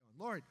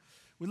Lord.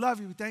 We love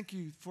you. We thank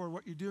you for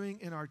what you're doing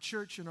in our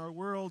church, in our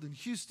world, in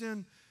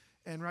Houston,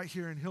 and right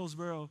here in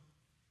Hillsboro.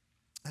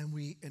 And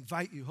we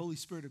invite you, Holy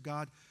Spirit of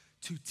God,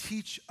 to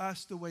teach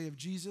us the way of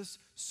Jesus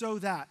so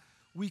that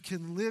we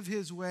can live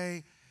his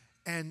way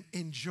and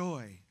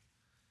enjoy.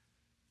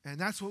 And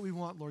that's what we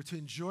want, Lord, to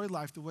enjoy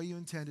life the way you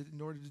intended. In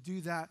order to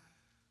do that,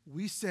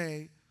 we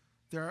say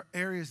there are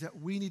areas that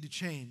we need to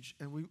change.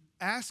 And we're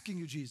asking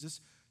you,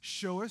 Jesus,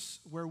 show us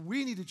where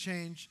we need to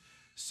change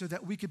so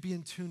that we could be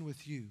in tune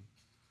with you.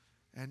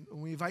 And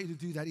we invite you to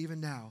do that even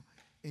now.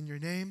 In your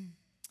name,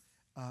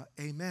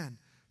 amen.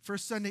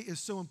 First Sunday is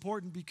so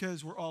important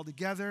because we're all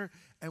together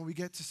and we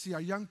get to see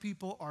our young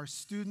people, our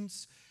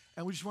students.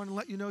 And we just want to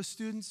let you know,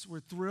 students,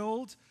 we're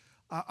thrilled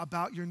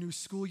about your new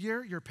school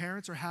year. Your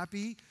parents are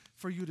happy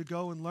for you to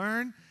go and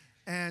learn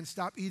and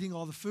stop eating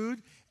all the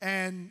food.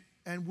 And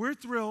we're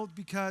thrilled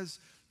because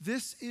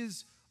this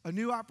is a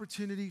new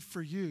opportunity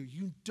for you.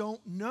 You don't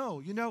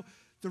know. You know,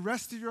 the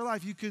rest of your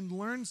life, you can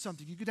learn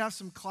something. You could have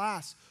some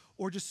class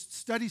or just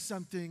study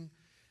something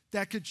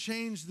that could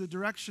change the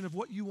direction of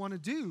what you want to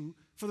do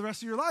for the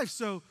rest of your life.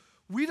 So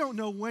we don't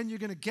know when you're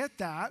going to get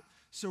that.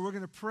 So we're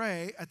going to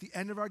pray at the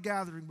end of our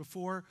gathering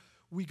before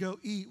we go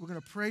eat. We're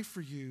going to pray for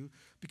you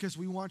because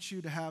we want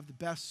you to have the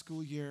best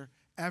school year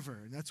ever.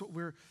 And that's what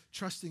we're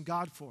trusting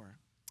God for.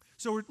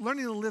 So we're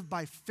learning to live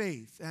by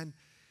faith. And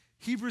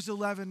Hebrews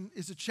 11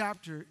 is a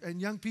chapter.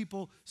 And young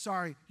people,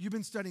 sorry, you've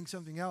been studying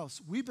something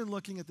else. We've been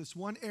looking at this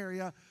one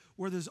area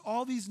where there's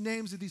all these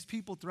names of these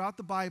people throughout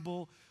the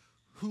Bible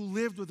who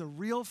lived with a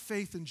real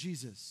faith in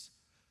Jesus.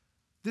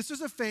 This is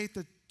a faith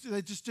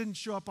that just didn't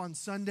show up on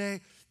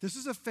Sunday. This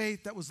is a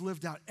faith that was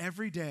lived out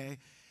every day.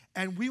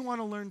 And we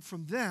want to learn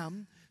from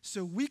them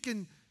so we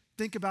can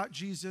think about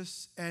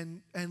Jesus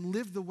and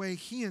live the way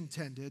he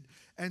intended.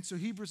 And so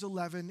Hebrews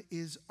 11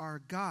 is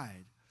our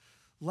guide.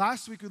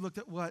 Last week we looked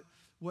at what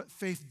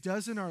faith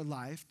does in our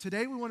life.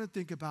 Today we want to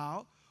think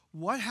about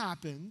what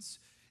happens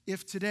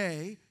if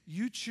today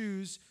you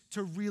choose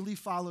to really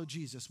follow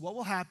Jesus. What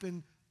will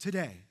happen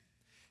today?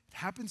 It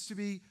happens to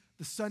be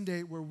the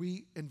Sunday where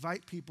we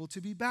invite people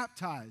to be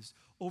baptized.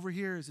 Over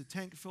here is a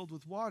tank filled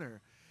with water.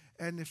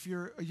 And if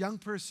you're a young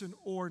person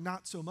or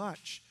not so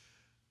much,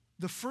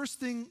 the first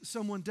thing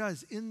someone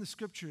does in the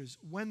scriptures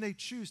when they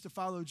choose to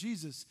follow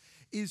Jesus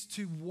is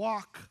to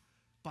walk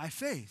by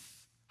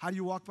faith. How do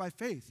you walk by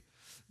faith?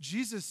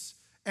 Jesus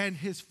and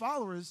his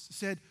followers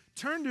said,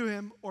 turn to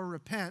him or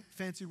repent,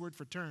 fancy word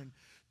for turn.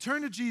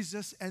 Turn to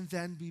Jesus and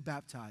then be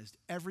baptized,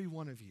 every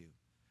one of you,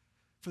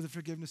 for the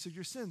forgiveness of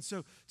your sins.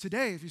 So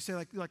today, if you say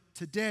like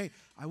today,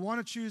 I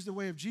want to choose the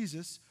way of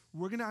Jesus,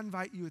 we're going to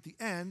invite you at the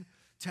end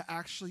to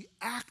actually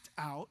act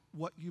out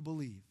what you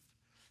believe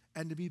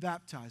and to be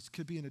baptized.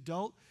 Could be an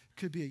adult,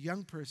 could be a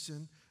young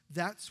person.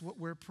 That's what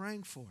we're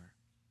praying for.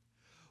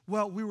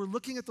 Well, we were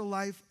looking at the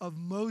life of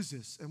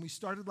Moses, and we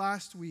started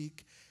last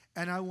week,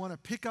 and I want to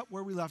pick up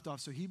where we left off.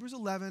 So Hebrews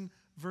 11,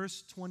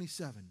 verse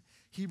 27.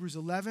 Hebrews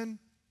 11,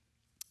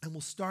 and we'll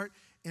start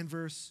in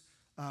verse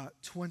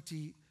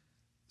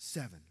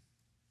 27.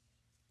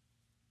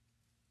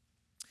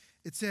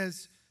 It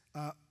says,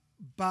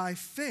 by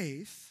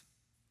faith,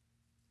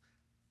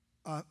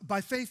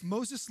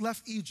 Moses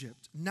left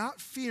Egypt, not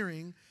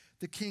fearing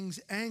the king's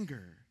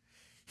anger.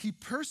 He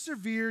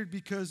persevered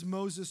because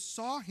Moses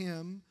saw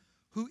him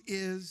who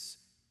is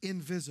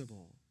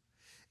invisible.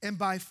 And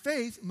by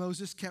faith,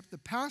 Moses kept the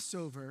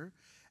Passover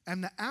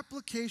and the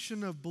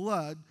application of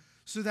blood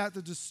so that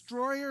the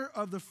destroyer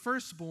of the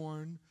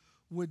firstborn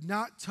would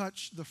not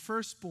touch the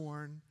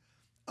firstborn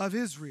of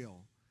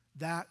Israel.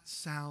 That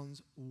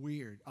sounds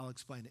weird. I'll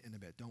explain it in a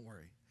bit. Don't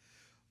worry.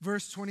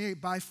 Verse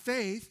 28, by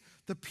faith,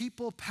 the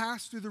people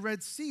passed through the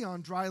Red Sea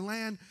on dry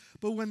land,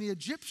 but when the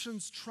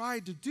Egyptians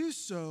tried to do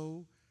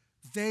so,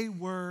 they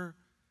were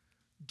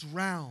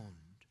drowned.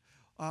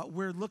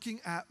 We're looking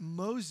at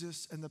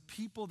Moses and the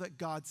people that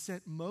God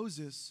sent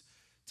Moses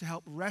to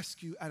help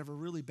rescue out of a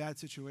really bad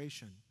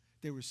situation.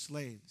 They were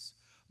slaves.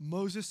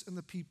 Moses and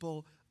the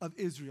people of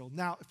Israel.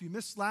 Now, if you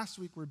missed last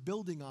week, we're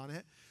building on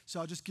it, so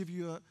I'll just give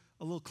you a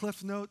little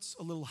cliff notes,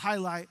 a little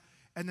highlight,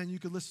 and then you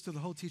can listen to the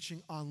whole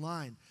teaching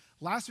online.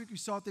 Last week we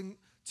saw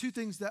two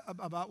things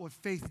about what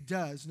faith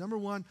does. Number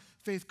one,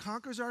 faith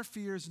conquers our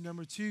fears.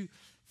 Number two,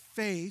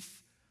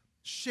 faith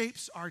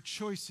shapes our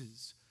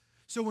choices.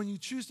 So when you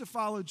choose to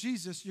follow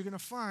Jesus, you're going to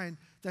find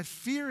that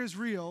fear is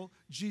real,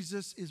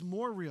 Jesus is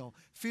more real.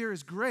 Fear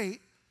is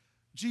great,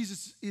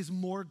 Jesus is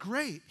more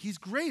great. He's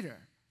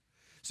greater.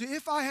 So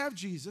if I have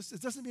Jesus,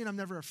 it doesn't mean I'm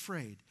never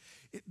afraid.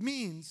 It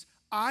means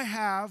I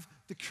have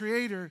the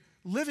Creator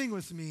living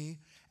with me,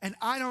 and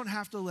I don't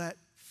have to let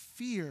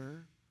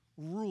fear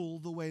rule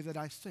the way that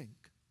I think.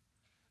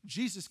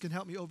 Jesus can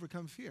help me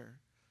overcome fear.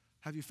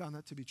 Have you found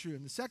that to be true?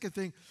 And the second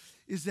thing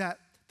is that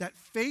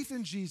faith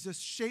in Jesus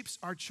shapes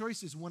our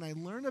choices. When I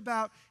learn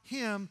about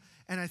him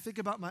and I think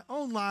about my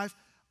own life,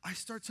 I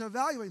start to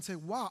evaluate and say,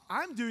 wow,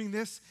 I'm doing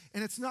this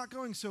and it's not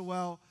going so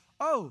well.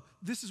 Oh,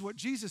 this is what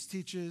Jesus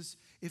teaches.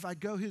 If I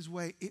go his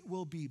way, it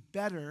will be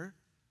better.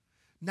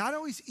 Not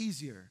always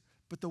easier,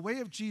 but the way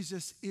of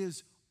Jesus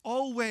is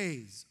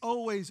always,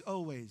 always,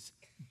 always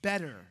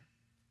better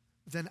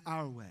than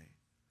our way.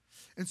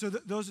 And so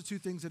those are two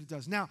things that it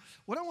does. Now,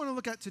 what I want to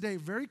look at today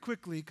very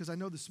quickly, because I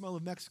know the smell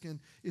of Mexican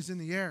is in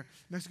the air,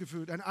 Mexican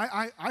food, and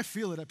I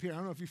feel it up here. I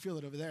don't know if you feel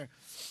it over there,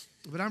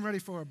 but I'm ready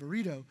for a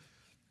burrito.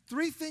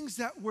 3 things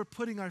that we're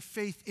putting our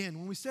faith in.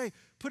 When we say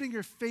putting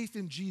your faith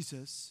in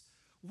Jesus,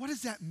 what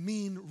does that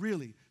mean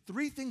really?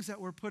 3 things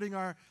that we're putting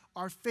our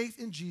faith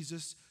in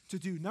Jesus to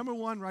do. Number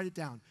 1, write it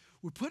down.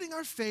 We're putting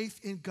our faith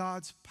in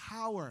God's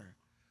power.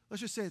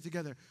 Let's just say it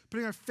together.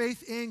 Putting our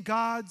faith in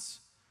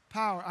God's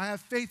power. I have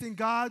faith in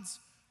God's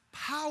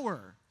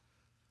power.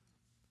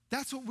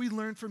 That's what we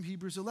learned from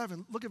Hebrews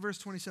 11. Look at verse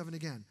 27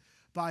 again.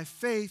 By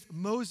faith,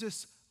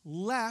 Moses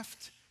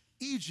left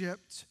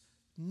Egypt,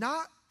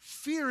 not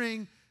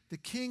fearing the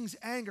king's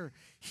anger.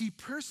 He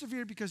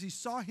persevered because he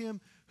saw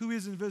him who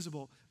is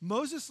invisible.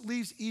 Moses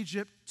leaves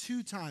Egypt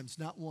 2 times,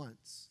 not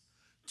once.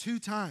 2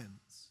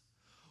 times.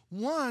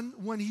 One,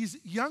 when he's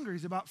younger,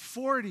 he's about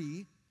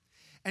 40,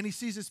 and he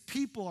sees his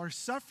people are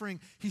suffering.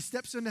 He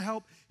steps in to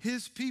help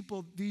his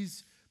people,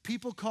 these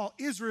people called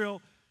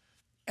Israel,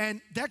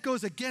 and that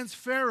goes against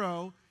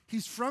Pharaoh.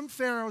 He's from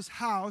Pharaoh's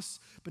house,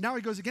 but now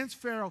he goes against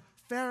Pharaoh.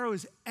 Pharaoh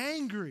is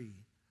angry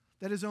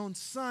that his own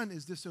son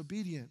is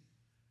disobedient.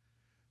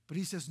 But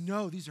he says,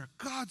 no, these are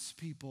God's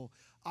people.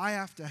 I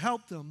have to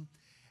help them.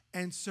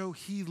 And so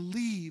he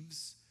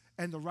leaves,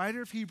 and the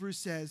writer of Hebrews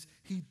says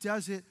he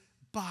does it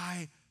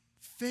by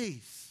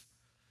faith.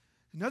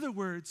 In other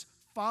words,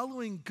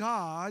 following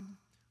God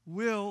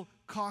will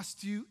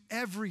cost you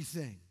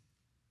everything.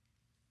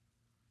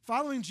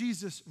 Following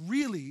Jesus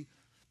really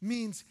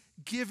means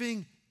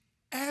giving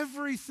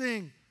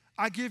everything.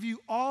 I give you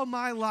all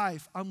my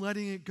life. I'm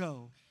letting it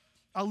go.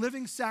 A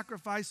living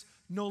sacrifice,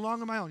 no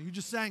longer my own. You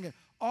just sang it.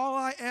 All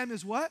I am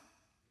is what?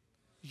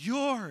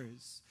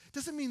 Yours.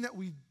 Doesn't mean that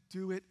we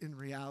do it in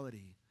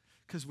reality,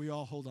 because we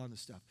all hold on to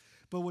stuff.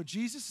 But what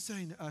Jesus is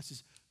saying to us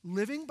is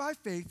living by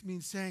faith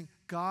means saying,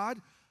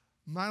 God,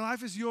 my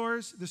life is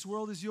yours. This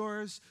world is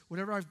yours.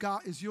 Whatever I've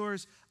got is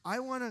yours. I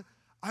want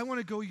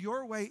to go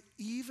your way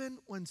even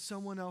when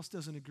someone else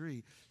doesn't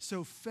agree.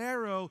 So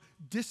Pharaoh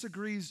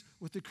disagrees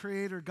with the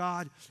Creator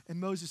God, and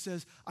Moses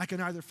says, I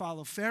can either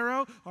follow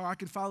Pharaoh or I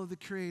can follow the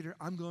Creator.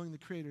 I'm going the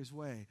Creator's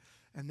way.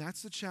 And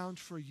that's the challenge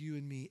for you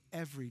and me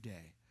every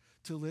day.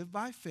 To live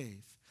by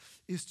faith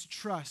is to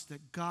trust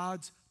that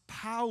God's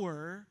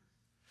power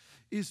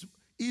is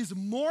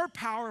more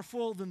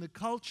powerful than the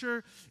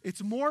culture.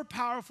 It's more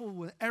powerful than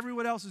what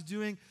everyone else is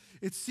doing.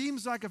 It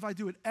seems like if I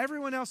do what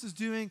everyone else is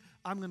doing,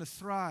 I'm going to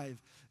thrive,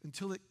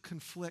 until it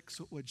conflicts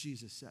with what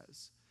Jesus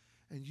says.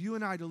 And you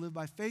and I, to live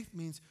by faith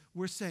means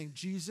we're saying,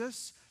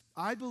 Jesus,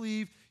 I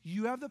believe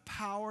you have the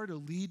power to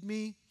lead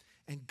me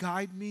and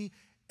guide me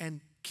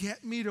and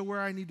get me to where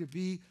I need to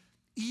be,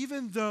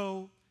 even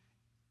though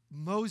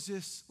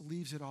Moses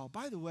leaves it all.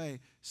 By the way,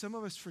 some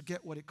of us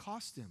forget what it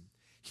cost him.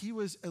 He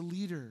was a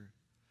leader.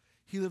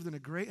 He lived in a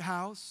great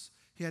house.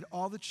 He had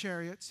all the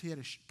chariots. He had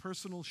a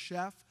personal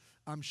chef,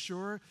 I'm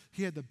sure.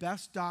 He had the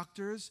best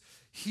doctors.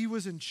 He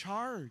was in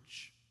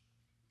charge.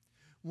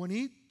 When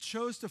he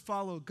chose to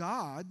follow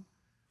God,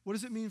 what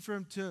does it mean for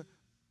him to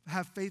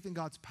have faith in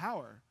God's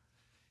power?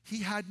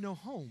 He had no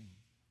home.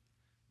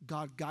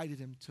 God guided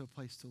him to a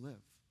place to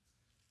live.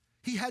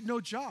 He had no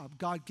job.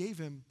 God gave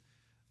him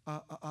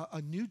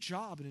a new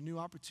job and a new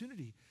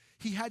opportunity.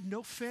 He had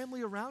no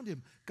family around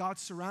him. God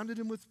surrounded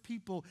him with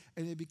people,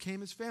 and it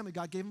became his family.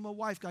 God gave him a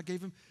wife. God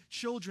gave him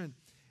children.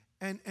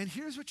 And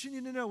here's what you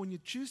need to know. When you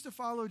choose to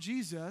follow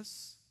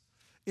Jesus,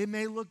 it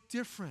may look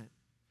different.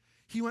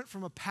 He went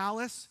from a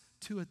palace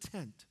to a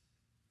tent.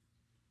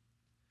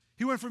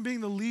 He went from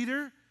being the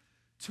leader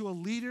to a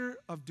leader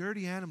of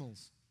dirty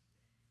animals.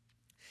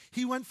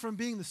 He went from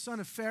being the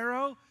son of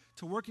Pharaoh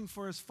to working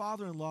for his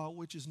father-in-law,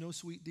 which is no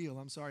sweet deal.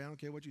 I'm sorry, I don't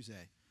care what you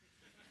say.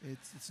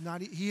 It's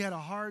not. He had a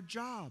hard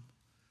job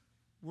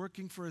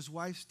working for his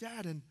wife's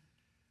dad, and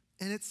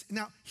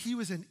now he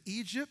was in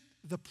Egypt,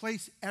 the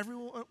place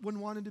everyone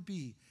wanted to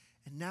be,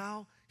 and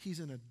now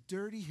he's in a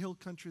dirty hill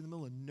country in the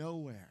middle of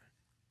nowhere.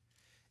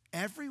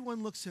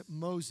 Everyone looks at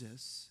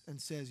Moses and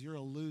says, "You're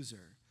a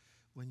loser."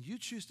 When you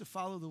choose to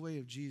follow the way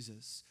of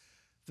Jesus,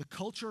 the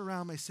culture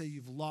around may say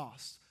you've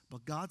lost,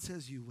 but God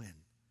says you win.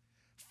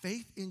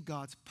 Faith in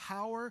God's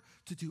power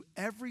to do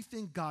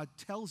everything God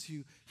tells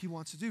you he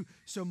wants to do.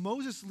 So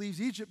Moses leaves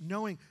Egypt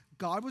knowing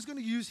God was going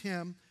to use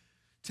him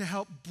to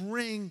help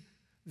bring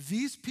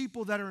these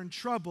people that are in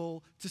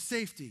trouble to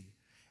safety.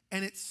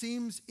 And it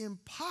seems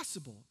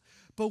impossible.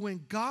 But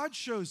when God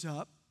shows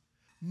up,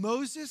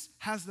 Moses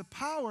has the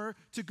power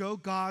to go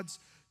God's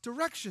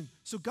direction.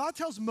 So God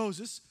tells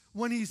Moses,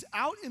 when he's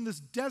out in this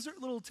desert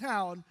little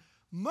town,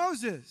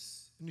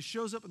 Moses, and he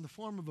shows up in the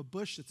form of a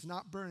bush that's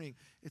not burning.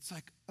 It's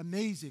like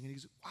amazing. And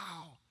he's,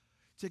 wow,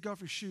 take off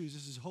your shoes.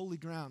 This is holy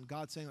ground.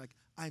 God's saying, like,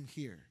 I'm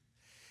here.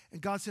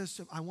 And God says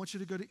to him, I want you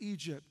to go to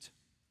Egypt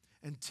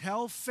and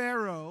tell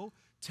Pharaoh,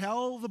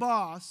 tell the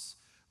boss,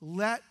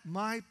 let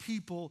my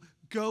people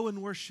go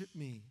and worship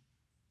me.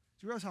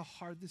 Do you realize how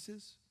hard this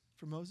is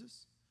for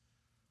Moses?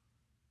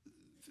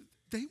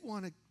 They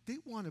want to they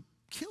want to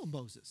kill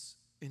Moses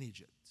in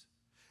Egypt.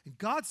 And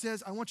God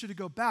says, I want you to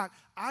go back.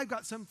 I've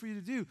got something for you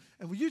to do.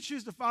 And when you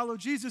choose to follow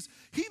Jesus,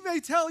 he may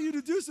tell you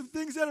to do some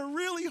things that are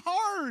really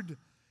hard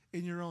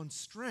in your own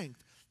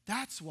strength.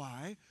 That's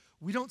why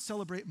we don't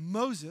celebrate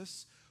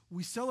Moses.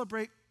 We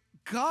celebrate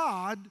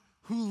God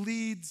who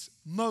leads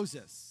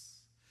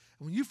Moses.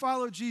 And when you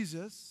follow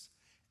Jesus,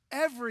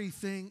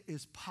 everything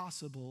is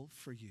possible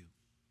for you.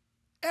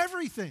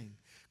 Everything.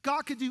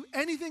 God can do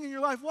anything in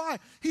your life. Why?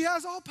 He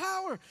has all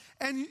power.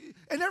 And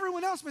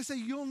everyone else may say,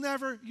 you'll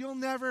never.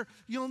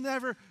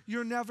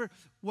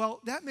 Well,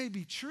 that may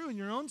be true in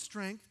your own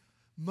strength.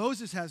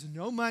 Moses has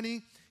no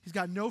money. He's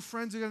got no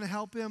friends that are going to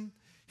help him.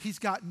 He's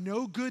got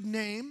no good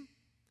name,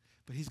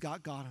 but he's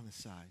got God on his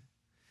side.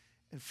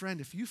 And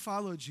friend, if you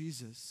follow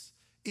Jesus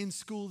in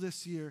school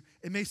this year,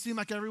 it may seem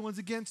like everyone's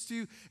against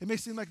you. It may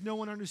seem like no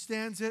one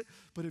understands it.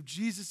 But if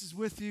Jesus is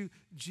with you,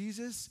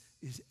 Jesus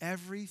is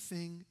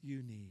everything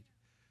you need.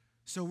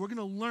 So we're going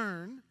to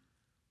learn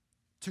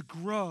to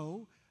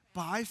grow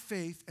by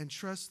faith and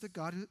trust that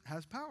God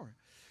has power.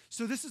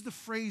 So this is the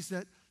phrase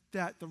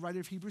that the writer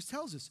of Hebrews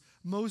tells us.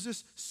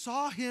 Moses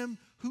saw him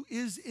who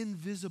is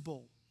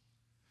invisible.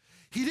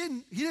 He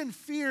didn't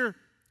fear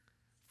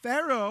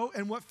Pharaoh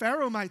and what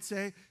Pharaoh might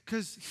say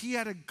because he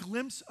had a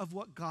glimpse of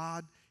what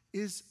God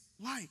is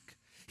like.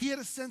 He had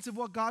a sense of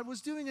what God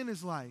was doing in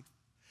his life.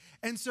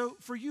 And so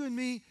for you and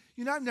me,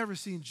 I've never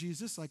seen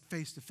Jesus like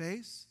face to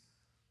face.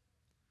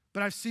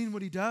 But I've seen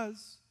what he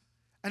does,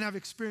 and I've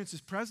experienced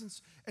his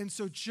presence. And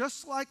so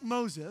just like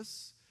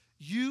Moses,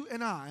 you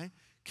and I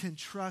can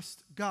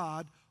trust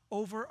God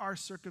over our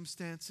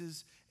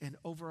circumstances and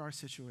over our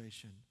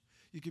situation.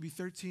 You could be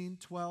 13,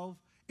 12,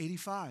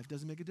 85,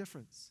 doesn't make a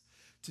difference.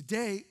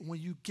 Today, when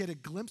you get a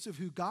glimpse of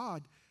who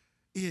God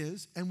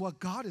is and what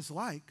God is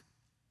like,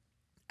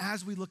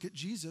 as we look at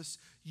Jesus,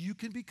 you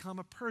can become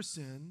a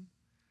person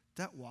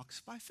that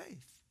walks by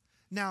faith.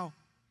 Now,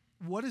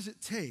 what does it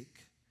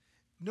take?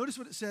 Notice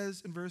what it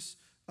says in verse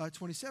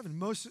 27.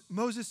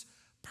 Moses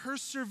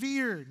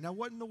persevered. Now,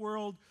 what in the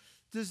world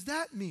does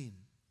that mean?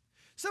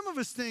 Some of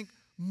us think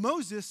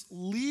Moses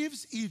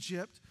leaves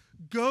Egypt,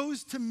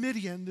 goes to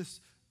Midian,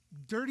 this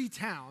dirty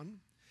town,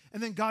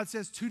 and then God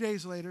says 2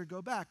 days later,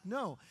 go back.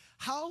 No.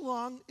 How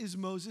long is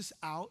Moses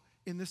out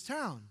in this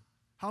town?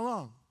 How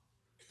long?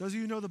 Those of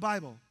you who know the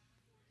Bible.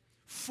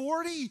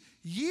 40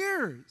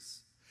 years.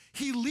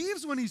 He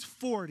leaves when he's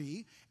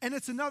 40, and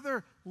it's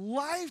another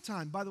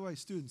lifetime. By the way,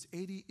 students,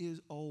 80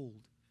 is old,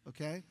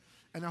 okay?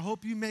 And I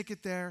hope you make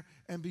it there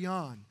and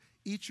beyond.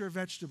 Eat your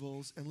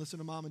vegetables and listen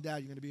to mom and dad.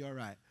 You're going to be all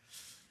right.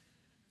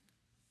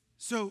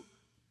 So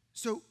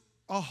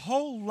a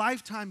whole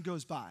lifetime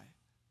goes by,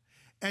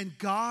 and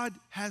God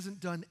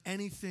hasn't done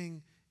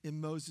anything in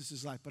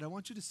Moses' life. But I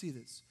want you to see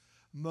this.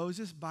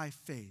 Moses, by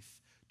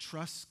faith,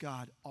 trusts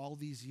God all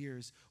these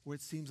years where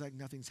it seems like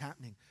nothing's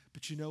happening.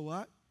 But you know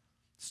what?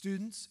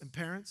 Students and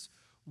parents,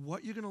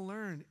 what you're going to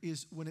learn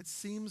is when it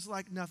seems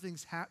like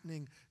nothing's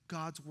happening,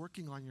 God's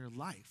working on your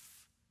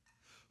life.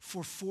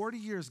 For 40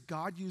 years,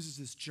 God uses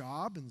his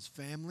job and his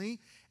family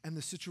and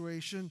the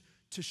situation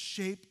to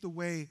shape the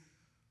way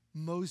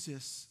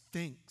Moses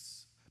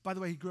thinks. By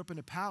the way, he grew up in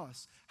a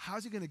palace.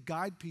 How's he going to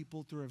guide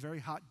people through a very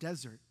hot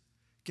desert?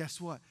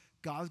 Guess what?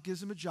 God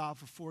gives him a job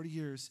for 40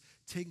 years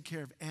taking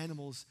care of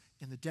animals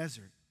in the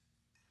desert.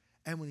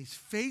 And when he's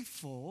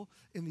faithful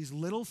in these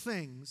little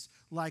things,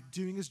 like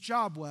doing his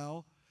job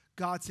well,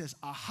 God says,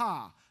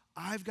 aha,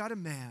 I've got a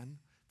man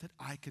that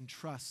I can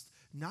trust,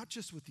 not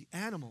just with the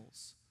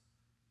animals,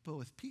 but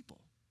with people.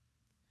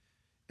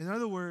 In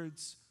other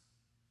words,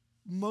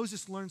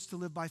 Moses learns to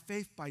live by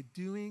faith by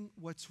doing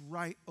what's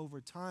right over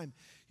time.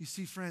 You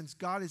see, friends,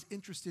 God is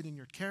interested in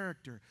your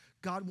character.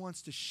 God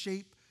wants to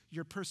shape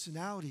your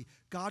personality.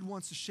 God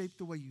wants to shape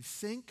the way you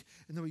think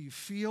and the way you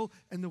feel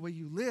and the way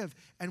you live.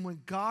 And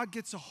when God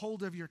gets a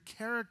hold of your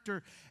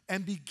character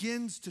and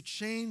begins to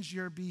change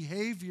your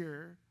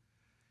behavior,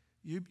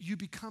 you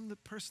become the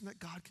person that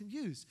God can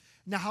use.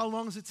 Now, how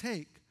long does it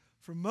take?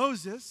 For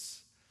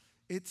Moses,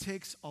 it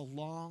takes a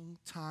long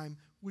time,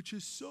 which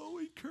is so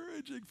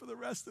encouraging for the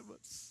rest of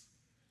us.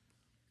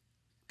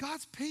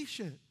 God's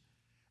patient,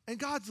 and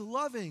God's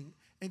loving,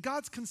 and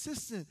God's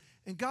consistent,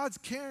 and God's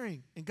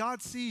caring, and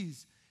God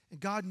sees, and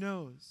God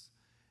knows.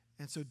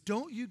 And so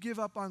don't you give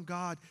up on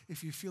God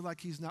if you feel like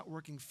he's not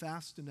working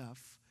fast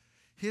enough.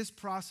 His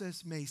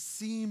process may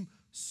seem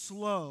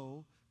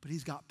slow, but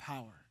he's got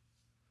power.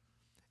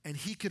 And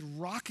he could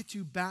rocket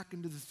you back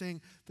into the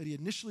thing that he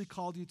initially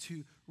called you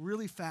to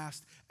really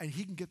fast, and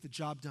he can get the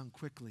job done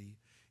quickly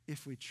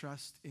if we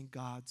trust in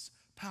God's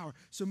power.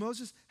 So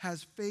Moses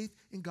has faith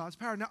in God's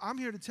power. Now, I'm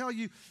here to tell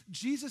you,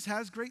 Jesus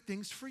has great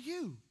things for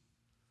you.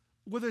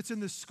 Whether it's in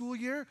the school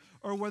year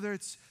or whether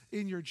it's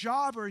in your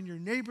job or in your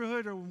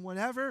neighborhood or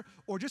whatever,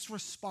 or just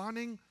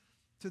responding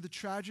to the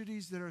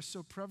tragedies that are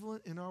so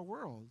prevalent in our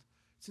world.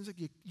 It seems like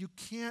you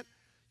can't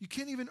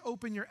even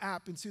open your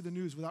app and see the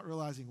news without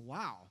realizing,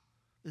 wow,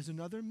 there's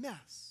another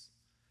mess.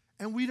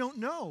 And we don't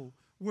know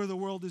where the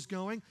world is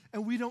going,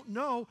 and we don't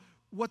know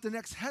what the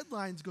next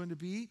headline is going to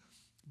be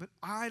But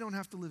I don't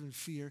have to live in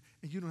fear,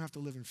 and you don't have to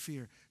live in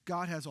fear.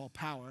 God has all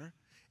power,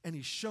 and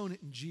he's shown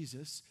it in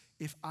Jesus.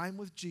 If I'm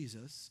with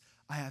Jesus,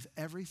 I have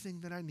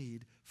everything that I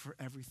need for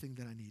everything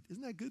that I need.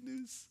 Isn't that good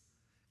news?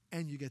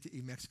 And you get to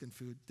eat Mexican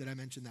food. Did I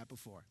mention that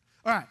before?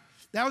 All right,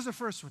 that was the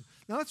first one.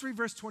 Now let's read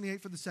verse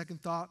 28 for the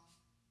second thought,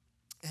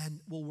 and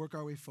we'll work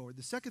our way forward.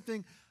 The second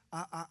thing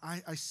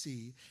I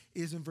see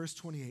is in verse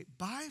 28.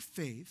 By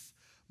faith,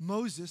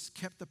 Moses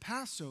kept the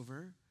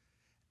Passover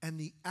and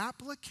the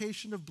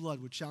application of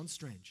blood, which sounds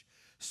strange,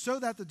 so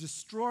that the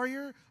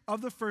destroyer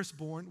of the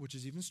firstborn, which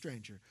is even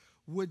stranger,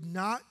 would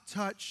not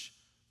touch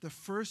the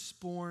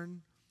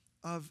firstborn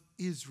of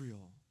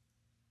Israel.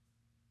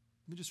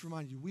 Let me just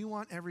remind you, we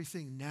want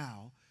everything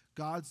now.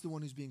 God's the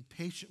one who's being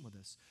patient with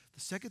us.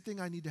 The second thing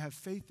I need to have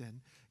faith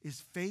in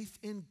is faith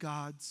in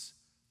God's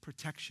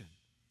protection.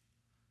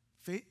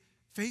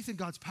 Faith in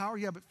God's power,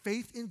 yeah, but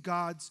faith in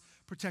God's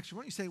protection.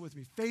 Why don't you say it with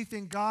me? Faith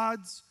in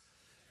God's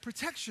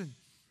protection.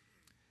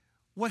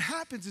 What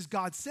happens is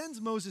God sends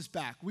Moses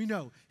back. We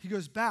know. He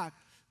goes back.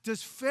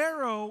 Does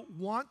Pharaoh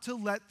want to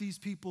let these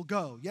people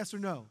go? Yes or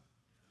no?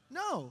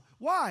 No.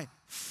 Why?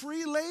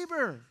 Free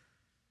labor.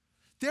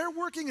 They're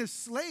working as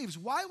slaves.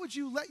 Why would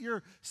you let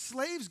your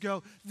slaves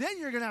go? Then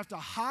you're going to have to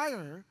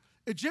hire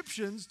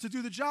Egyptians to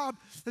do the job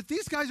that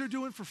these guys are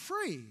doing for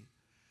free.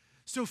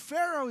 So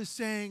Pharaoh is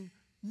saying,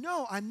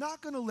 no, I'm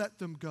not going to let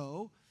them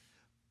go.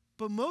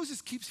 But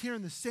Moses keeps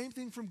hearing the same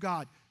thing from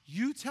God.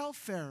 You tell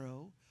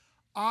Pharaoh,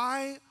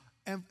 I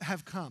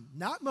have come.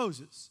 Not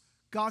Moses.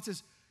 God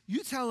says,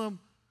 you tell him,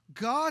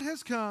 God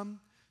has come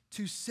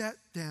to set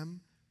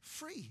them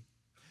free.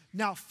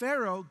 Now,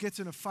 Pharaoh gets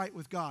in a fight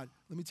with God.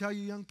 Let me tell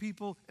you, young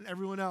people and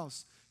everyone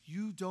else,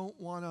 you don't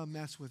want to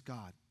mess with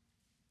God.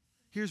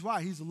 Here's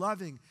why. He's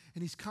loving,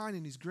 and he's kind,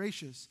 and he's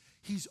gracious.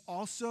 He's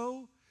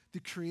also the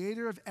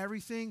creator of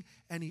everything,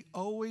 and he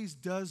always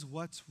does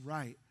what's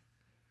right.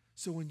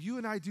 So when you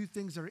and I do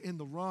things that are in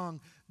the wrong,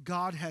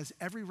 God has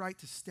every right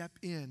to step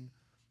in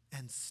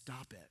and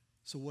stop it.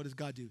 So what does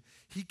God do?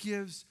 He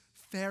gives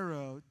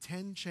Pharaoh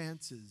 10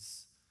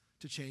 chances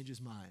to change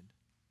his mind.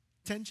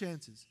 10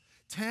 chances.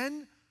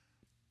 10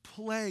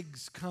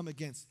 plagues come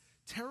against.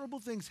 Terrible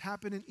things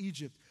happen in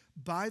Egypt.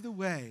 By the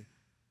way,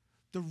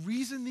 the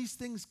reason these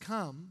things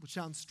come, which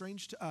sounds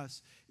strange to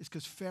us, is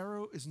because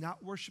Pharaoh is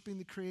not worshiping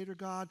the creator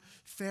God.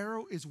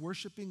 Pharaoh is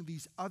worshiping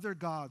these other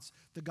gods,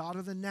 the god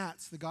of the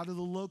gnats, the god of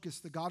the locusts,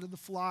 the god of the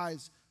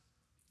flies,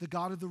 the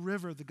god of the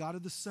river, the god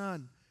of the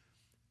sun.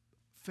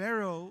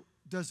 Pharaoh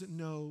doesn't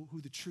know who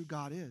the true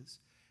God is.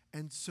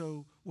 And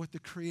so what the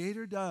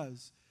creator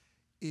does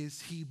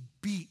is he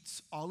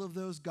beats all of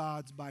those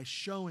gods by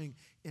showing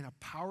in a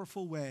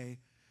powerful way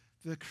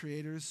the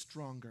creator is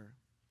stronger.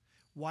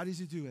 Why does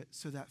he do it?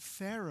 So that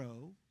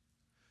Pharaoh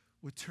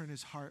would turn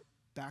his heart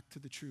back to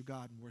the true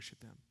God and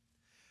worship him.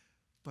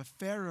 But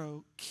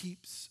Pharaoh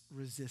keeps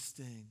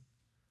resisting.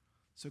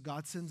 So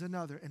God sends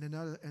another and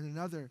another and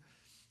another.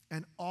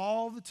 And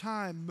all the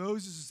time,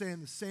 Moses is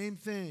saying the same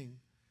thing.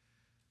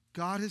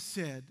 God has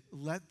said,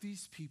 let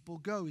these people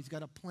go. He's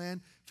got a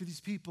plan for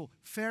these people.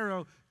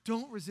 Pharaoh,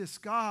 don't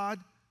resist God.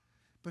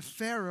 But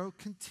Pharaoh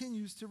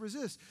continues to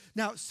resist.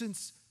 Now,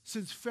 since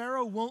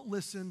Pharaoh won't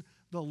listen,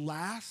 the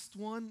last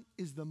one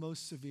is the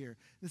most severe.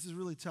 This is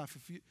really tough.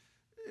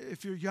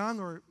 If you're young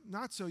or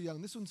not so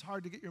young, this one's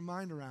hard to get your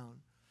mind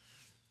around.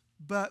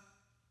 But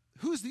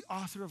who's the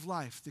author of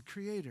life? The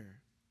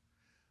creator.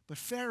 But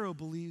Pharaoh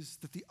believes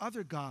that the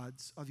other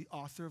gods are the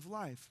author of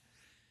life.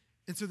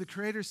 And so the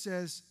creator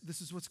says,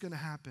 this is what's going to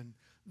happen.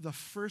 The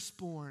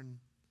firstborn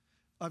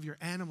of your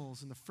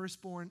animals and the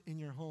firstborn in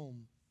your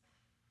home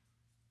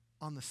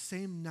on the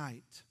same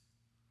night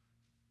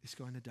is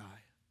going to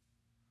die.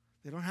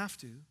 They don't have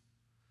to,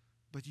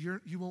 but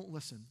you won't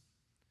listen.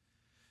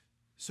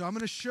 So I'm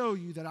going to show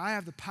you that I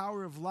have the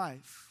power of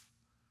life.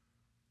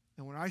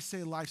 And when I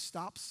say life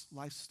stops,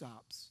 life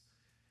stops.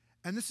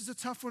 And this is a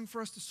tough one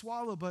for us to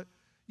swallow, but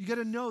you got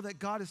to know that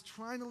God is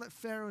trying to let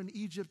Pharaoh in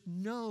Egypt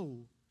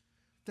know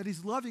that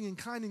he's loving and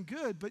kind and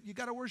good, but you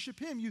got to worship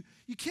him. You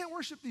can't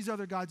worship these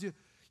other gods.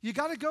 You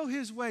got to go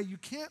his way. You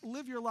can't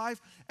live your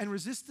life and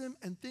resist him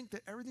and think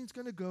that everything's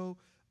going to go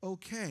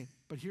okay.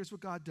 But here's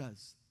what God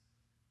does.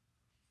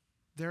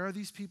 There are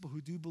these people who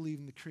do believe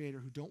in the creator,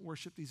 who don't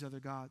worship these other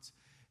gods.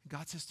 And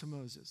God says to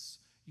Moses,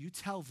 you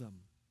tell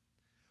them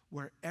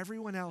where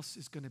everyone else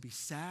is going to be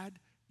sad,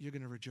 you're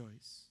going to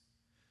rejoice.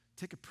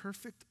 Take a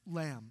perfect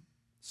lamb,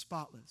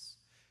 spotless.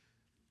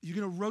 You're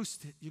going to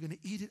roast it. You're going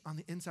to eat it on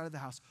the inside of the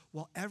house.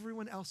 While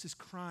everyone else is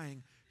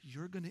crying,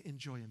 you're going to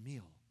enjoy a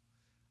meal.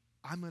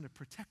 I'm going to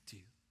protect you.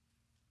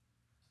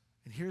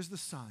 And here's the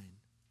sign.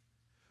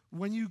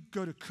 When you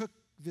go to cook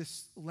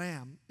this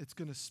lamb, it's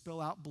going to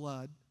spill out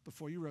blood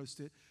before you roast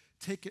it.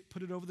 Take it,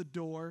 put it over the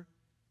door.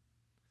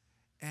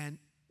 And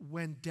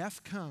when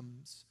death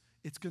comes,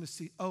 it's going to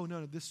see, oh,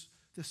 no, this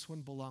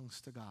one belongs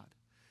to God.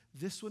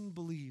 This one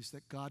believes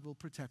that God will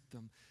protect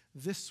them.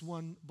 This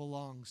one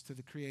belongs to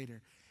the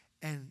Creator.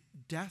 And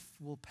death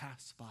will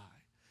pass by.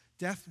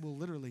 Death will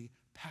literally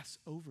pass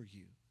over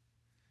you.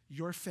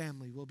 Your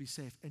family will be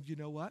safe. And you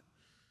know what?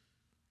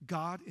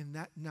 God in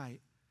that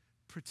night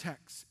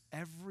protects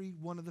every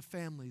one of the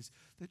families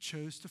that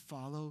chose to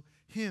follow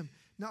him.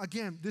 Now,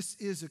 again, this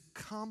is a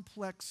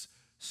complex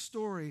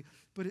story,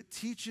 but it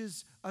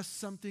teaches us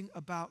something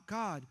about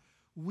God.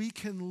 We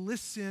can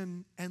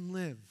listen and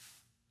live.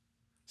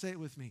 Say it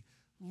with me.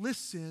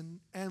 Listen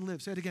and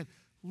live. Say it again.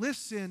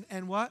 Listen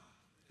and what?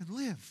 And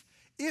live.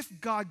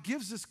 If God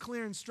gives us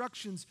clear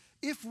instructions,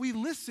 if we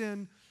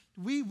listen,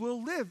 we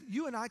will live.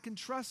 You and I can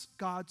trust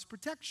God's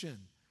protection.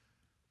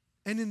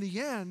 And in the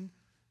end,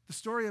 the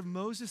story of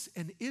Moses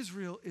and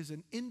Israel is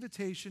an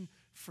invitation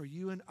for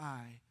you and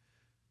I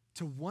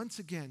to once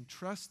again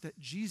trust that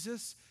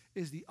Jesus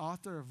is the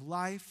author of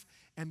life,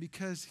 and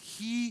because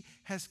he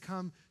has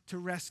come to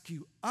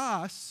rescue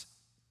us,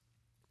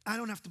 I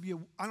don't have to be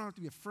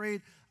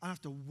afraid. I don't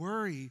have to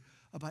worry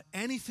about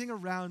anything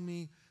around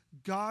me.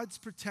 God's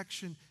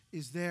protection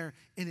is there,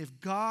 and if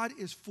God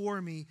is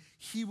for me,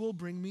 he will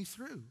bring me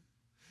through.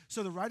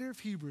 So the writer of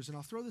Hebrews, and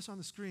I'll throw this on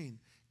the screen,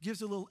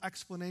 gives a little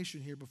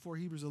explanation here before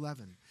Hebrews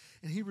 11.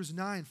 In Hebrews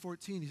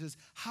 9:14, he says,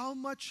 how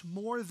much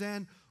more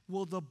then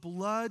will the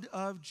blood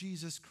of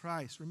Jesus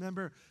Christ?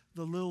 Remember,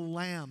 the little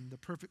lamb, the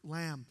perfect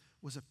lamb,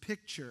 was a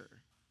picture.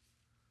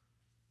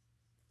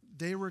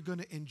 They were going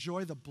to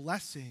enjoy the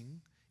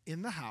blessing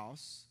in the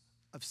house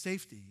of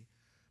safety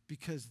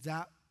because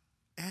that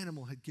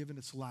animal had given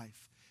its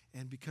life.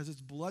 And because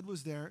its blood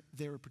was there,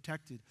 they were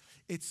protected.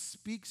 It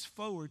speaks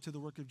forward to the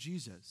work of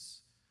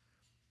Jesus.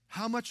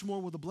 How much more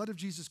will the blood of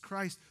Jesus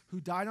Christ, who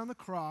died on the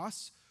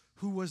cross,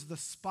 who was the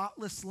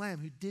spotless lamb,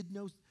 who did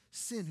no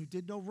sin, who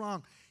did no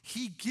wrong,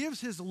 he gives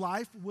his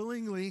life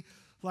willingly,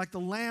 like the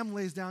lamb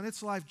lays down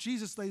its life.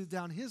 Jesus lays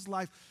down his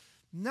life,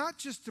 not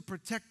just to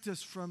protect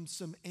us from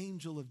some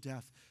angel of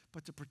death,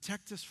 but to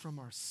protect us from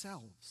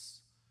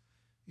ourselves.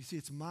 You see,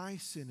 it's my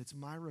sin, it's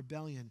my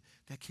rebellion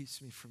that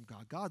keeps me from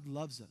God. God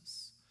loves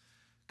us.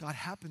 God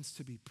happens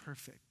to be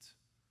perfect,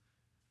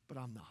 but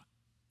I'm not.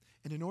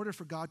 And in order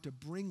for God to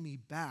bring me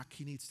back,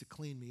 he needs to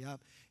clean me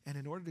up. And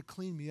in order to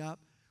clean me up,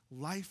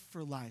 life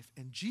for life.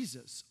 And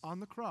Jesus on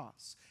the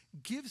cross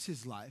gives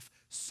his life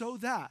so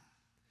that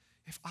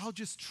if I'll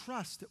just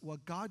trust that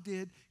what God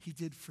did, he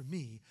did for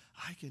me,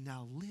 I can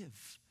now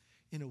live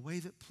in a way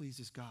that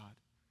pleases God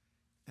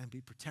and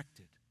be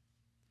protected.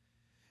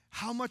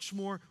 How much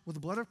more will the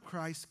blood of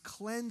Christ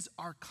cleanse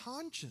our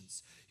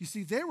conscience? You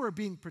see, they were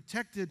being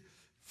protected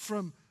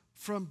from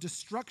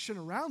destruction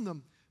around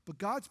them, but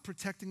God's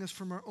protecting us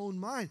from our own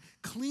mind.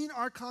 Clean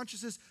our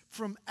consciences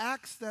from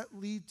acts that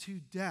lead to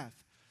death.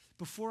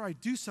 Before I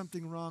do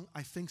something wrong,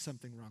 I think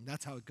something wrong.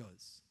 That's how it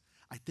goes.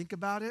 I think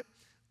about it,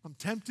 I'm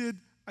tempted,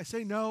 I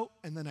say no,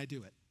 and then I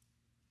do it.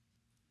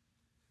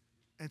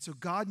 And so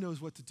God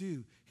knows what to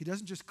do. He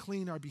doesn't just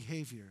clean our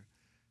behavior.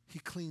 He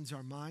cleans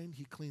our mind.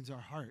 He cleans our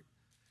heart.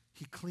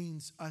 He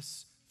cleans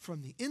us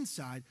from the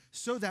inside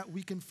so that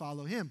we can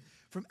follow him.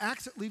 From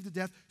acts that lead to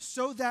death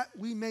so that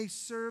we may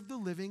serve the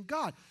living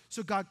God.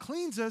 So God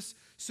cleans us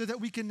so that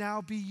we can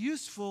now be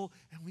useful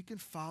and we can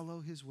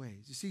follow his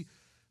ways. You see,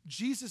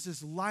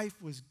 Jesus' life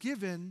was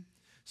given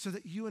so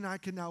that you and I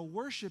can now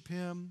worship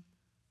him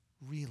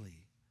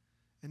really.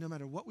 And no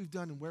matter what we've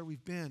done and where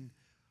we've been,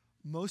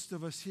 most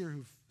of us here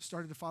who've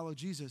started to follow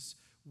Jesus,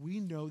 we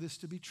know this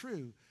to be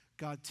true.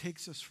 God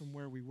takes us from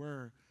where we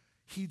were.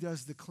 He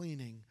does the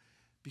cleaning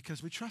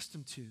because we trust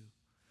him to.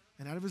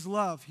 And out of his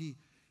love, he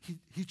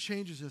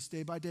changes us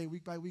day by day,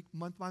 week by week,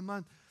 month by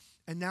month.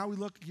 And now we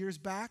look years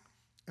back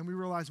and we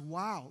realize,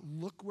 wow,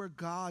 look where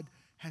God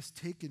has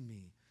taken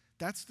me.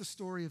 That's the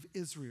story of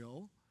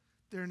Israel.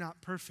 They're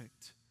not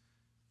perfect,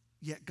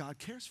 yet God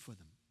cares for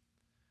them.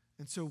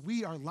 And so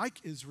we are like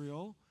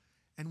Israel,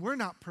 and we're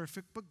not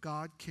perfect, but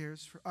God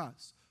cares for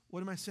us.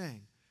 What am I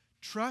saying?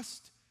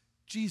 Trust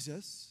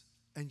Jesus,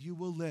 and you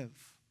will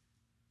live.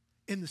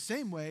 In the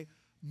same way,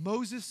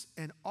 Moses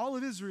and all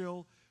of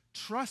Israel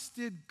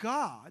trusted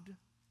God,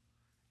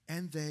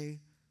 and they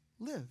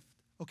lived.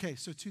 Okay,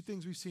 so two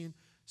things we've seen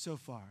so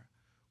far.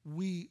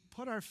 We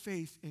put our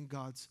faith in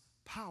God's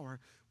power.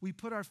 We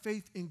put our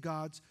faith in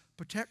God's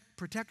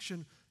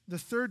protection. The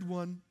third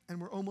one,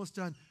 and we're almost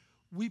done,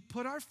 we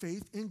put our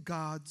faith in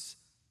God's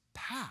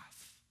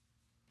path.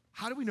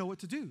 How do we know what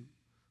to do?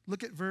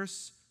 Look at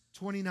verse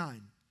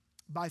 29.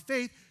 By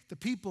faith, the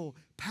people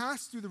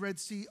passed through the Red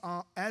Sea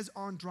as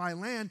on dry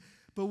land,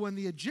 but when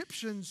the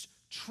Egyptians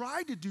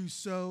tried to do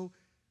so,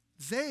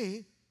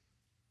 they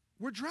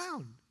were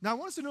drowned. Now, I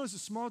want us to notice a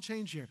small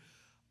change here.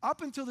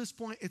 Up until this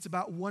point, it's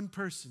about one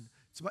person.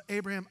 It's about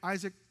Abraham,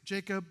 Isaac,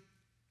 Jacob.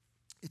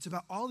 It's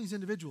about all these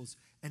individuals.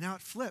 And now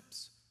it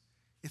flips.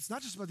 It's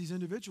not just about these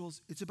individuals,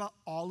 it's about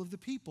all of the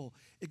people.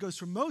 It goes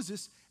from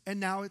Moses,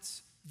 and now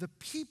it's the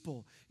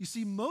people. You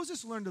see,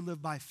 Moses learned to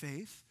live by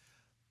faith,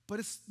 but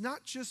it's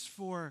not just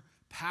for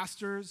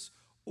pastors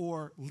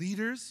or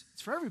leaders,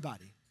 it's for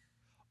everybody.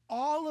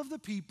 All of the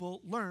people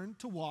learned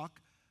to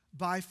walk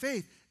by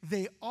faith.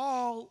 They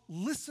all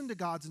listened to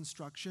God's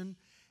instruction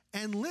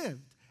and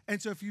lived. And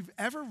so if you've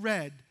ever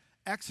read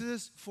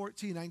Exodus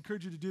 14, I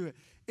encourage you to do it.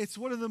 It's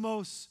one of the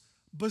most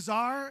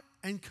bizarre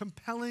and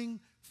compelling,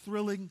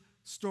 thrilling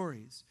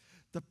stories.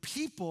 The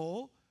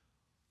people,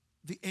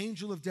 the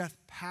angel of death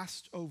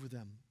passed over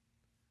them.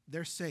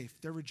 They're safe.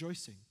 They're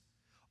rejoicing.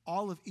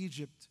 All of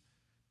Egypt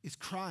is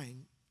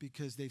crying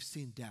because they've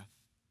seen death.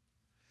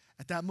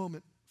 At that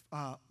moment,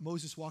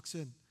 Moses walks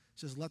in,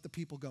 says, let the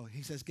people go.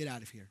 He says, get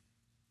out of here.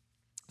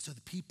 So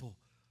the people,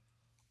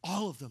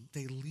 all of them,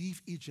 they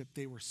leave Egypt.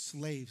 They were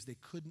slaves. They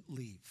couldn't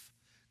leave.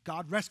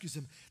 God rescues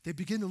them. They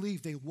begin to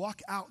leave. They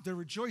walk out. They're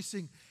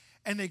rejoicing.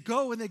 And they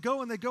go and they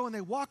go and they go and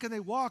they walk and they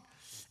walk.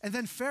 And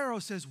then Pharaoh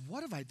says,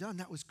 what have I done?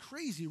 That was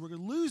crazy. We're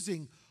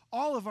losing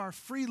all of our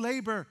free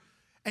labor.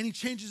 And he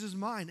changes his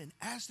mind. And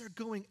as they're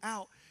going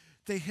out,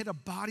 they hit a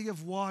body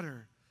of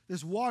water.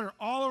 There's water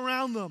all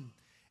around them.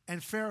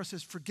 And Pharaoh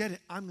says, forget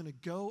it. I'm going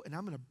to go and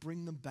I'm going to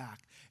bring them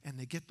back. And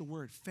they get the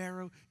word.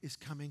 Pharaoh is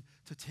coming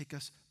to take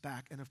us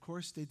back. And of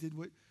course, they did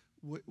what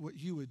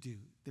you would do.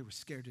 They were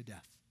scared to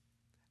death.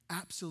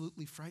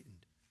 Absolutely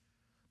frightened.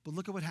 But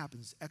look at what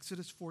happens.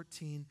 Exodus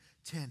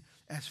 14:10.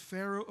 As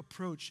Pharaoh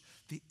approached,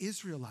 the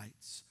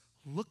Israelites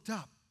looked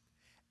up,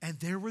 and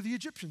there were the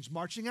Egyptians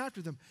marching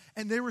after them.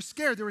 And they were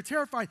scared. They were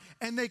terrified.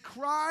 And they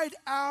cried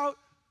out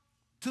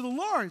to the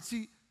Lord.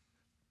 See,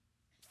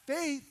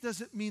 faith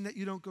doesn't mean that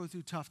you don't go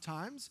through tough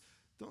times,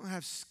 don't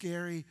have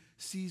scary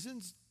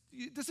seasons.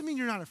 It doesn't mean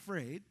you're not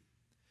afraid.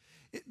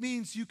 It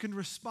means you can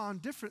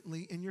respond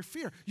differently in your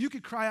fear. You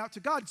could cry out to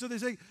God. So they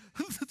say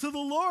to the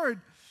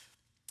Lord.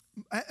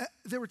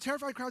 They were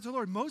terrified, cried to the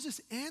Lord. Moses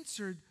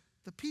answered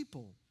the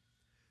people,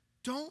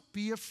 don't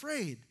be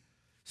afraid.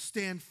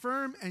 Stand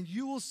firm, and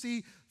you will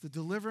see the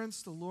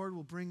deliverance the Lord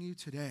will bring you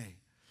today.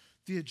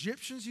 The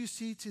Egyptians you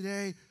see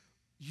today,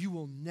 you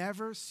will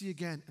never see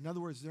again. In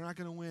other words, they're not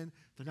going to win.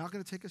 They're not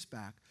going to take us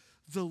back.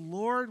 The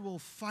Lord will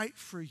fight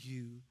for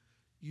you.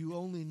 You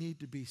only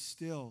need to be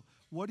still.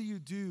 What do you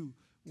do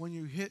when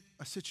you hit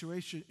a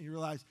situation and you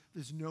realize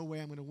there's no way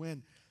I'm going to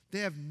win? They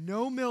have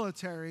no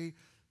military.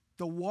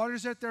 The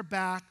water's at their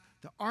back.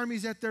 The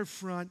army's at their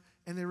front.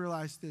 And they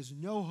realize there's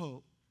no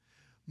hope.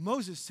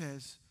 Moses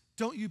says,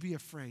 don't you be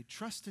afraid.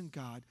 Trust in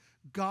God.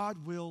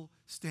 God will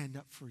stand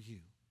up for you.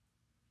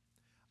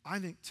 I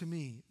think, to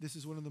me, this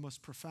is one of the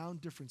most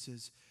profound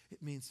differences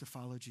it means to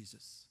follow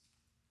Jesus.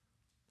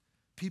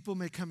 People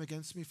may come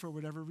against me for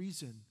whatever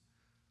reason.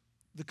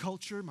 The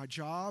culture, my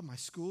job, my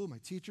school, my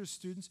teachers,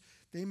 students,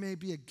 they may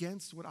be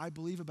against what I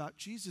believe about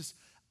Jesus.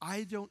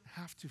 I don't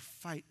have to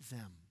fight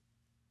them.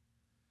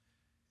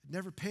 It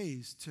never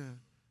pays to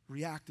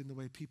react in the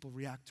way people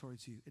react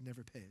towards you. It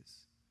never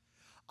pays.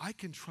 I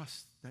can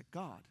trust that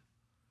God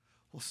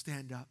will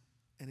stand up,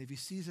 and if he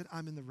sees that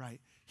I'm in the right,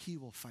 he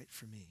will fight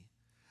for me.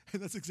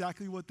 And that's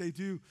exactly what they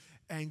do.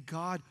 And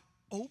God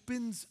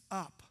opens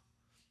up.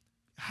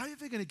 How are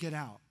they going to get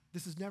out?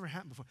 This has never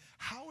happened before.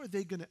 How are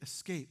they going to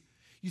escape?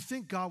 You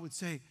think God would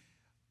say,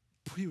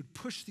 he would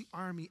push the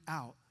army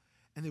out,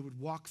 and they would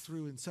walk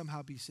through and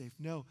somehow be safe.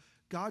 No,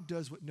 God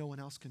does what no one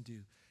else can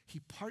do.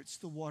 He parts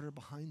the water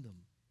behind them.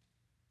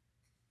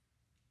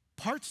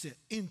 Parts it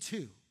in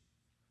two.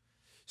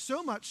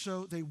 So much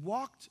so, they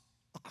walked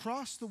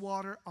across the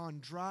water on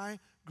dry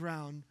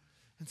ground.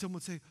 And someone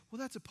would say, well,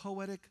 that's a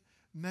poetic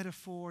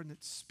metaphor and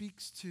it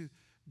speaks to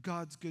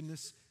God's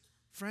goodness.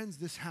 Friends,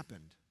 this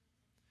happened.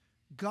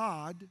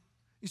 God,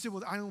 you say,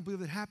 well, I don't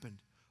believe it happened.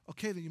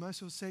 Okay, then you might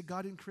as well say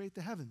God didn't create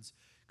the heavens.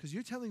 Because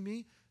you're telling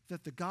me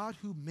that the God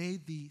who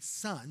made the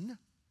sun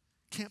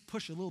can't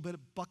push a little bit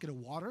of bucket of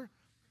water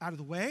out of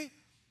the way?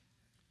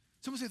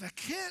 Someone say, that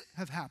can't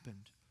have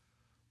happened.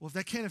 Well, if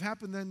that can't have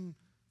happened, then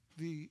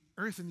the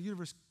earth and the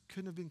universe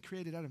couldn't have been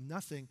created out of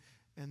nothing,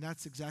 and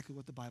that's exactly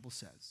what the Bible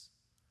says.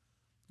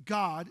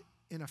 God,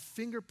 in a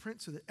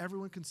fingerprint so that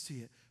everyone can see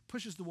it,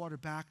 pushes the water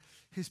back.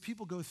 His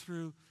people go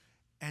through,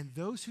 and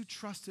those who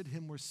trusted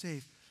him were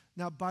safe.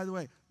 Now, by the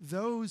way,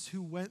 those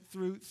who went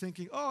through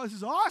thinking, oh, this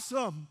is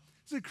awesome,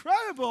 it's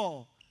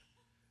incredible,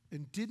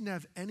 and didn't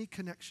have any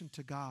connection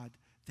to God,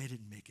 they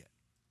didn't make it.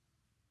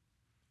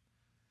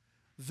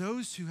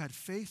 Those who had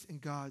faith in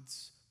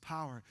God's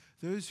power,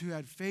 those who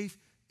had faith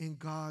in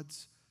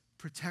God's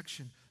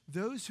protection,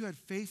 those who had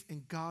faith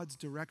in God's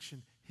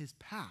direction, his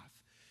path.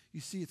 You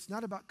see, it's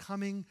not about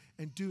coming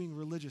and doing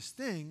religious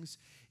things.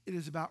 It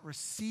is about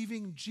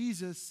receiving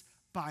Jesus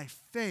by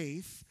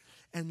faith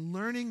and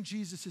learning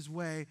Jesus'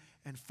 way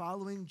and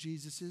following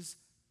Jesus'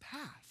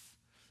 path.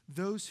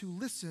 Those who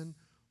listen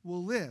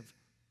will live.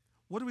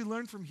 What do we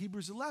learn from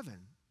Hebrews 11?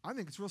 I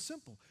think it's real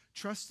simple.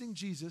 Trusting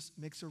Jesus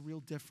makes a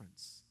real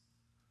difference.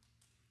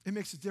 It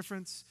makes a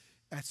difference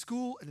at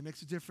school, and it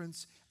makes a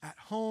difference at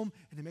home,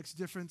 and it makes a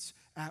difference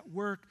at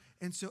work.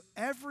 And so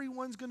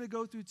everyone's going to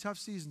go through tough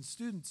seasons.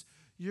 Students,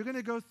 you're going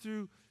to go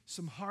through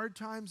some hard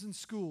times in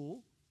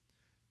school,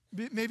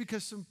 maybe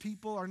because some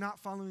people are not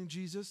following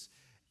Jesus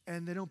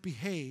and they don't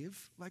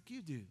behave like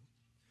you do.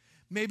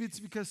 Maybe it's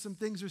because some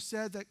things are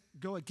said that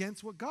go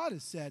against what God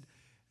has said.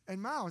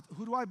 And now,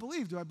 who do I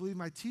believe? Do I believe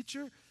my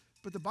teacher?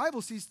 But the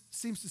Bible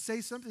seems to say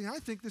something. I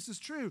think this is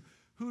true.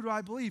 Who do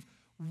I believe?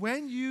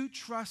 When you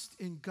trust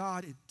in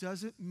God, it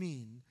doesn't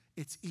mean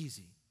it's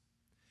easy.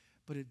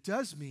 But it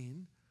does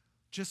mean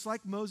Just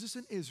like Moses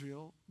and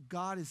Israel,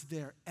 God is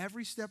there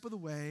every step of the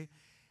way,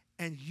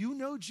 and you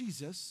know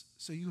Jesus,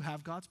 so you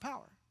have God's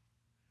power.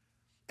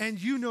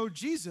 And you know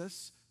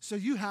Jesus, so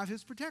you have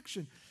his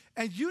protection.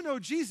 And you know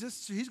Jesus,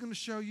 so he's going to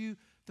show you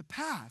the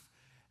path.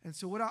 And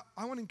so what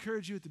I want to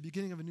encourage you at the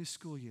beginning of a new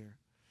school year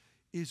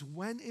is,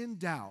 when in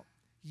doubt,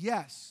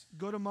 yes,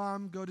 go to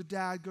mom, go to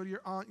dad, go to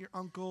your aunt, your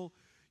uncle,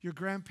 your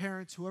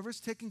grandparents, whoever's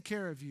taking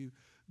care of you.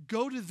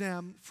 Go to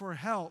them for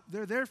help.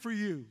 They're there for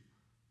you.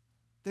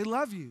 They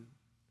love you.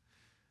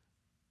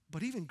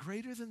 But even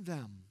greater than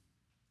them,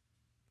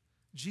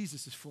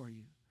 Jesus is for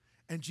you.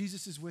 And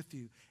Jesus is with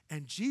you.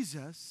 And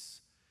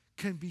Jesus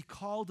can be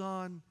called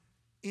on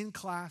in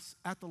class,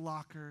 at the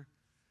locker,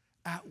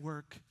 at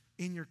work,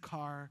 in your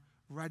car,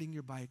 riding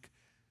your bike.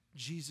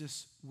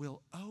 Jesus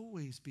will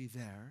always be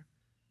there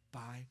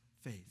by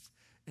faith.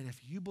 And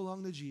if you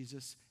belong to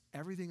Jesus,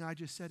 everything I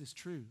just said is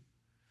true.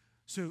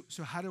 So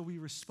how do we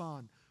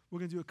respond? We're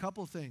going to do a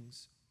couple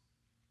things.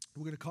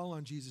 We're going to call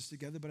on Jesus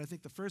together, but I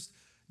think the first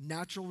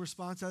natural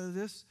response out of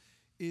this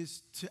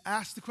is to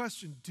ask the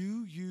question,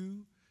 do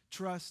you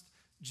trust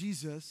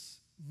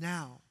Jesus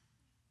now?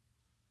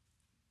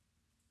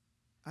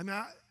 I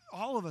mean,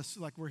 all of us,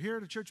 like, we're here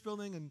at a church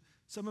building, and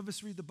some of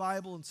us read the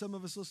Bible, and some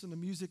of us listen to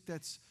music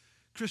that's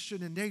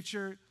Christian in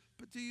nature,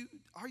 but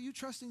are you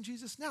trusting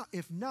Jesus now?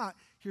 If not,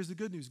 here's the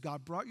good news.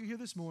 God brought you here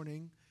this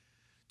morning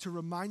to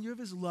remind you of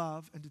his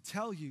love and to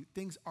tell you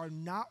things are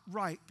not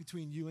right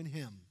between you and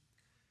him.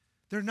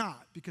 They're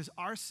not, because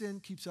our sin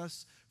keeps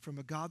us from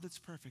a God that's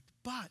perfect.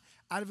 But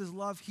out of his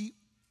love, he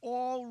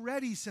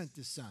already sent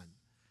his son.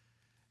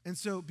 And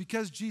so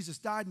because Jesus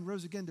died and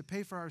rose again to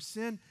pay for our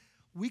sin,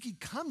 we can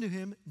come to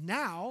him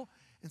now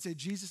and say,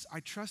 Jesus,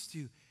 I trust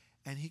you.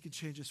 And he can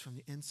change us from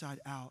the inside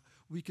out.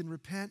 We can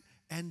repent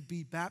and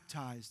be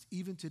baptized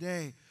even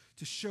today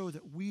to show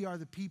that we are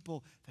the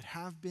people that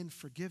have been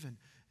forgiven.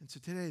 And so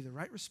today, the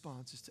right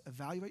response is to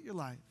evaluate your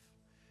life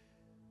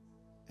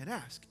and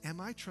ask,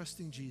 am I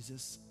trusting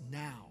Jesus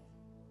now?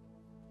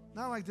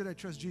 Not like, did I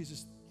trust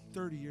Jesus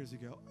 30 years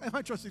ago? Am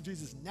I trusting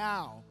Jesus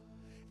now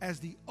as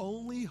the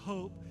only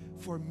hope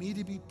for me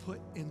to be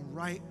put in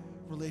right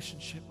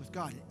relationship with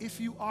God? And if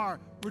you are,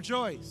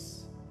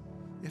 rejoice.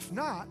 If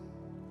not,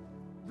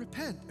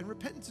 repent. And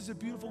repentance is a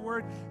beautiful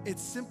word.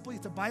 It's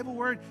a Bible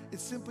word.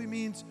 It simply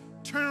means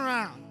turn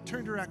around,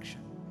 turn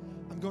direction.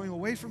 I'm going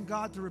away from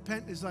God. To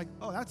repent is like,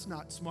 oh, that's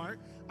not smart.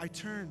 I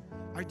turn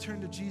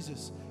to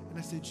Jesus and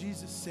I say,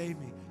 Jesus, save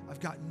me. I've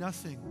got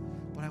nothing,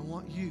 but I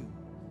want you.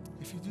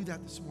 If you do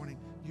that this morning,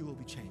 you will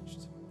be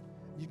changed.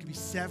 You could be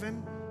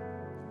 7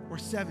 or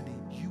 70.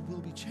 You will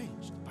be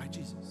changed by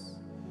Jesus.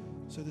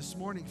 So this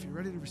morning, if you're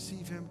ready to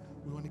receive him,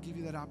 we want to give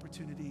you that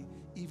opportunity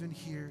even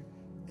here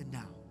and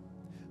now.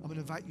 I'm going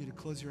to invite you to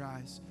close your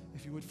eyes,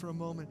 if you would, for a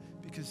moment,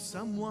 because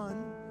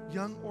someone,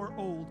 young or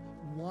old,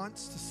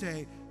 wants to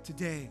say,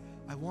 today,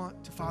 I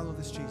want to follow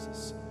this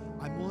Jesus.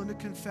 I'm willing to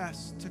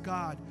confess to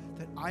God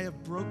that I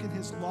have broken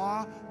his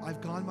law,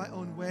 I've gone my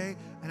own way,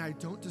 and I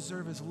don't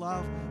deserve his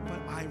love, but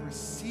I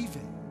receive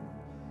it.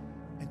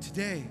 And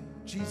today,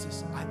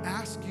 Jesus, I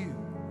ask you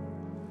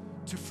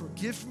to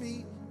forgive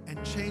me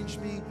and change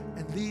me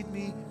and lead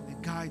me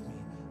and guide me.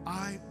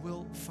 I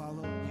will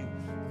follow you.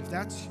 And if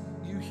that's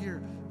you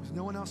here, with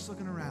no one else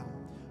looking around,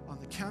 on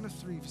the count of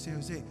 3, if you say,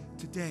 Jose,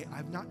 today,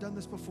 I've not done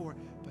this before,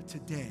 but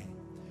today,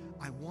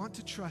 I want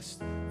to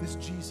trust this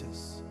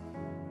Jesus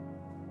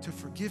to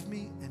forgive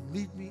me and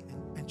lead me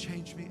and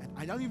change me. And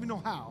I don't even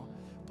know how,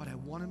 but I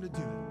want him to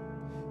do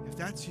it. If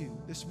that's you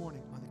this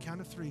morning, on the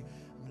count of 3,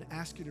 I'm going to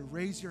ask you to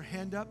raise your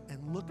hand up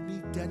and look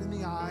me dead in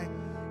the eye.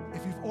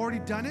 If you've already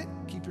done it,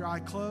 keep your eye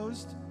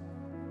closed.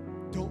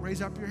 Don't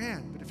raise up your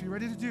hand. But if you're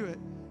ready to do it,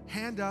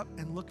 hand up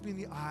and look me in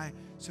the eye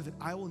so that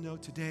I will know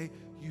today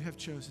you have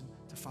chosen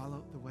to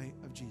follow the way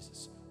of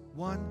Jesus.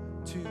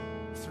 1, 2,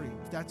 3.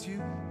 If that's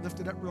you, lift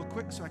it up real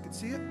quick so I can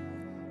see it,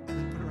 and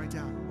then put it right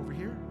down. Over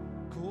here.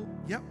 Cool.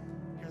 Yep.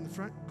 Here in the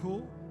front.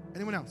 Cool.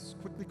 Anyone else?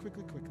 Quickly.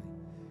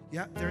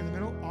 Yeah, there in the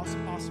middle.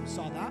 Awesome.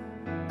 Saw that.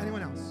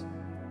 Anyone else?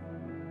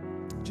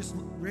 Just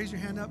raise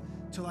your hand up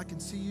till I can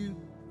see you.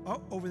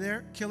 Oh, over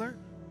there. Killer.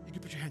 You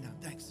can put your hand down.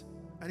 Thanks.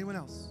 Anyone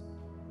else?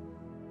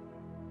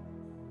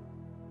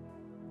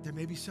 There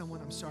may be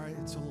someone, I'm sorry,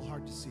 it's a little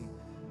hard to see.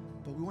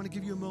 But we want to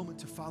give you a moment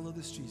to follow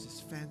this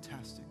Jesus.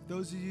 Fantastic.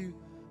 Those of you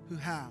who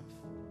have,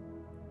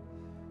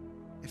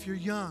 if you're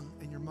young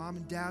and your mom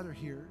and dad are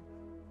here,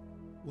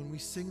 when we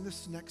sing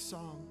this next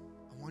song,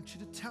 I want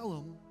you to tell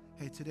them,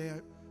 hey, today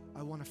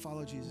I want to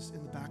follow Jesus.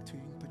 In the back too,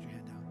 you can put your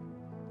hand down.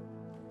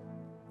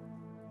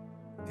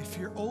 If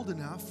you're old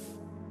enough,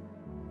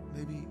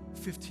 maybe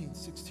 15,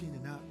 16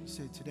 and up, you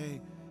say, today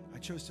I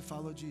chose to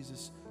follow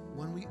Jesus.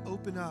 When we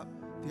open up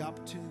the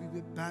opportunity to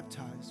be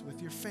baptized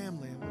with your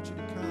family, I want you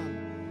to come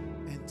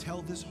and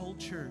tell this whole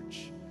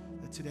church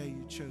that today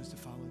you chose to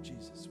follow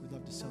Jesus. We'd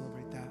love to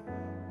celebrate that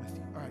with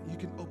you. All right, you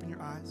can open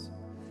your eyes.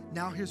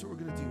 Now here's what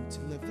we're going to do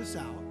to live this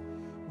out.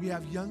 We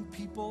have young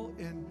people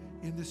in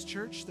this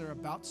church that are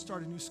about to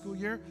start a new school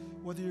year,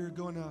 whether you're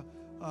going to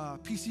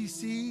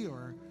PCC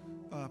or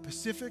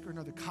Pacific or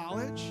another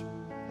college,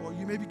 or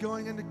you may be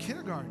going into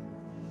kindergarten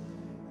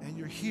and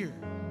you're here.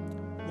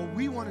 What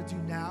we want to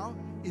do now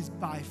is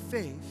by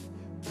faith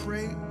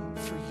pray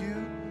for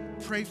you,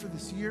 pray for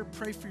this year,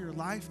 pray for your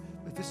life,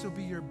 that this will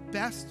be your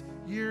best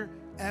year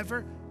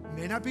ever. It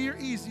may not be your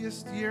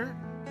easiest year.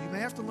 You may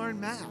have to learn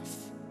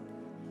math.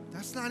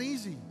 That's not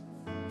easy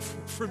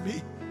for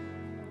me.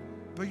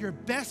 But your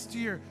best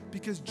year,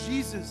 because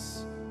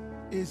Jesus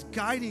is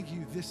guiding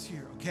you this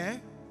year,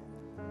 okay?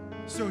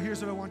 So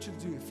here's what I want you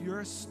to do. If you're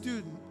a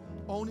student,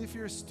 only if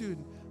you're a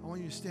student, I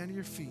want you to stand to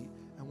your feet,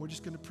 and we're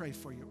just going to pray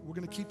for you. We're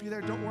going to keep you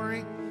there. Don't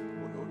worry.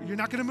 You're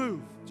not going to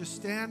move. Just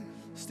stand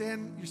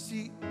your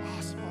seat.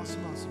 Awesome.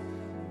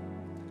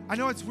 I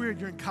know it's weird.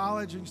 You're in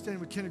college and you're standing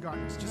with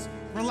kindergartners. Just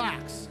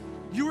relax.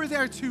 You were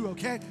there too,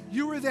 okay?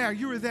 You were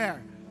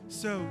there.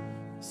 So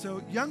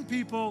young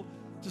people,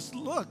 just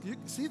look. You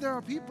can see there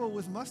are people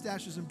with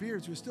mustaches and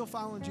beards who are still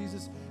following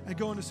Jesus and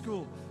going to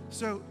school.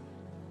 So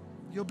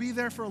you'll be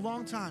there for a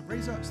long time.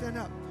 Raise up, stand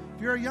up.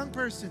 If you're a young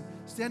person,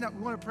 stand up.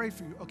 We want to pray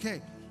for you.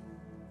 Okay,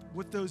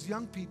 with those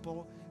young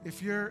people,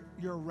 if you're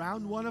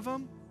around one of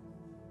them,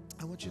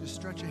 I want you to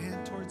stretch a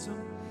hand towards them.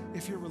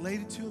 If you're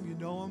related to them, you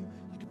know them,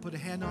 you can put a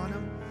hand on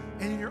them.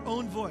 And in your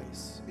own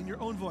voice,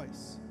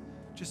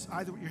 just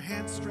either with your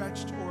hand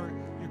stretched or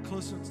your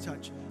close ones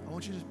touch, I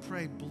want you to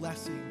pray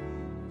blessing.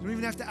 You don't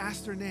even have to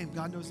ask their name.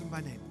 God knows them by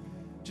name.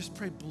 Just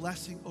pray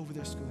blessing over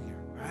their school year,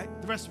 all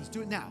right? The rest of us,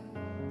 do it now,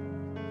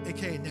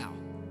 AKA now,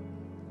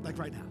 like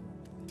right now.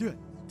 Do it.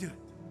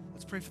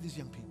 Let's pray for these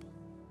young people.